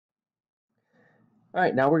All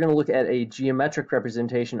right, now we're going to look at a geometric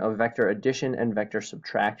representation of vector addition and vector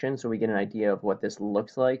subtraction, so we get an idea of what this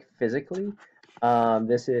looks like physically.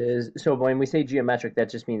 So when we say geometric, that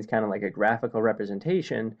just means kind of like a graphical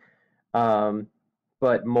representation,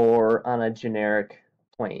 but more on a generic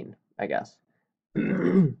plane, I guess.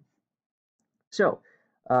 So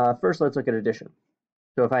first, let's look at addition.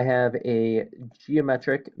 So if I have a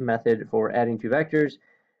geometric method for adding two vectors,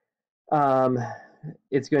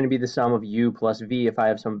 it's going to be the sum of u plus v if I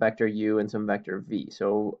have some vector u and some vector v.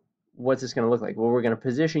 So what's this going to look like? Well, we're going to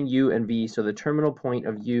position u and v so the terminal point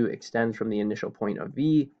of u extends from the initial point of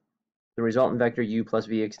v. The resultant vector u plus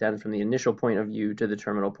v extends from the initial point of u to the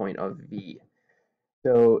terminal point of v.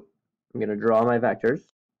 So I'm going to draw my vectors.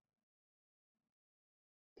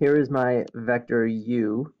 Here is my vector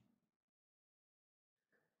u.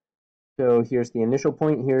 So here's the initial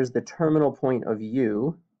point, here's the terminal point of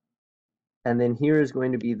u. And then here is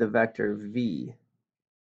going to be the vector v.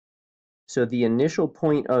 So the initial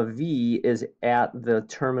point of v is at the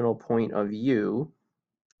terminal point of u,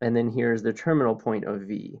 and then here's the terminal point of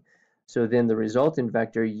v. So then the resultant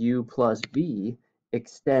vector u plus v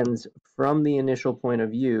extends from the initial point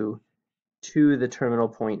of u to the terminal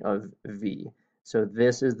point of v. So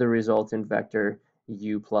this is the resultant vector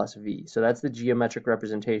u plus v. So that's the geometric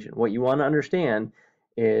representation. What you want to understand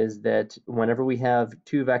is that whenever we have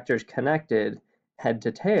two vectors connected head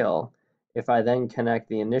to tail, if I then connect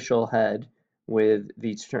the initial head with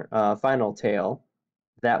the final tail,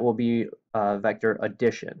 that will be vector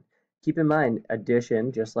addition. Keep in mind,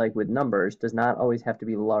 addition, just like with numbers, does not always have to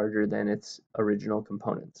be larger than its original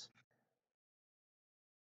components.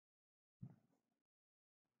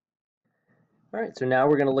 All right, so now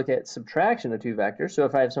we're going to look at subtraction of two vectors. So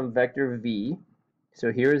if I have some vector v,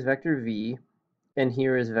 so here is vector v, and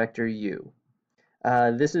here is vector u.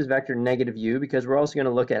 This is vector negative u because we're also going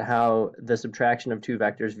to look at how the subtraction of two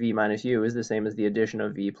vectors v minus u is the same as the addition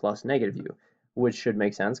of v plus negative u, which should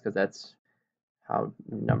make sense because that's how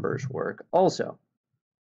numbers work also.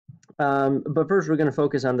 But first we're going to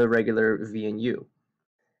focus on the regular v and u.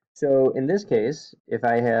 So in this case, if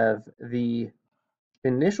I have the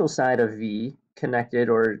initial side of v connected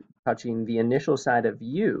or touching the initial side of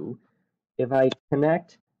u, if I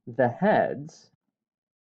connect the heads,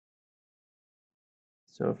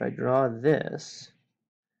 so if I draw this,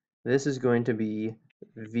 this is going to be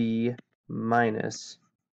v minus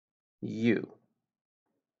u.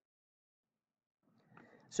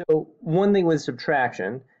 So one thing with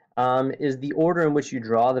subtraction is the order in which you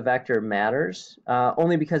draw the vector matters,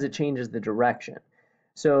 only because it changes the direction.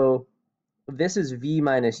 So this is v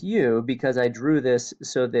minus u because I drew this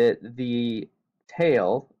so that the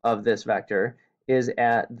tail of this vector is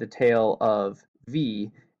at the tail of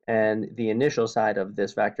v, and the initial side of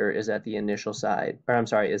this vector is at the initial side, or I'm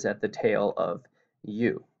sorry, is at the tail of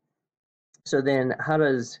u. So then how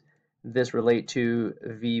does this relate to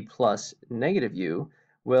v plus negative u?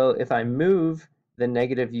 Well, if I move the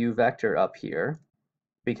negative u vector up here,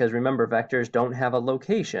 because remember, vectors don't have a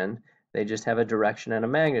location, they just have a direction and a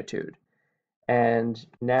magnitude. And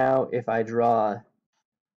now if I draw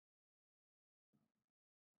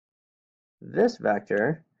this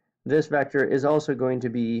vector is also going to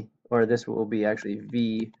be, or this will be actually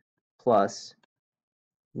v plus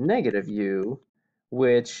negative u,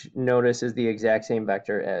 which notice is the exact same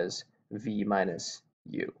vector as v minus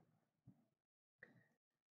u.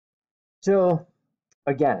 So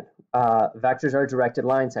again, vectors are directed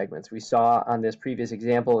line segments. We saw on this previous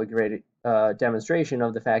example a great demonstration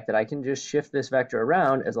of the fact that I can just shift this vector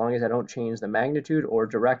around as long as I don't change the magnitude or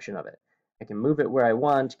direction of it. I can move it where I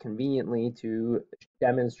want conveniently to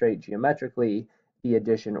demonstrate geometrically the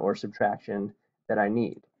addition or subtraction that I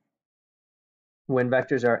need. When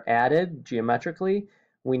vectors are added geometrically,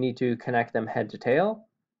 we need to connect them head to tail.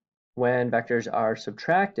 When vectors are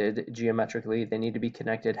subtracted geometrically, they need to be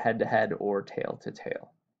connected head to head or tail to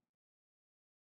tail.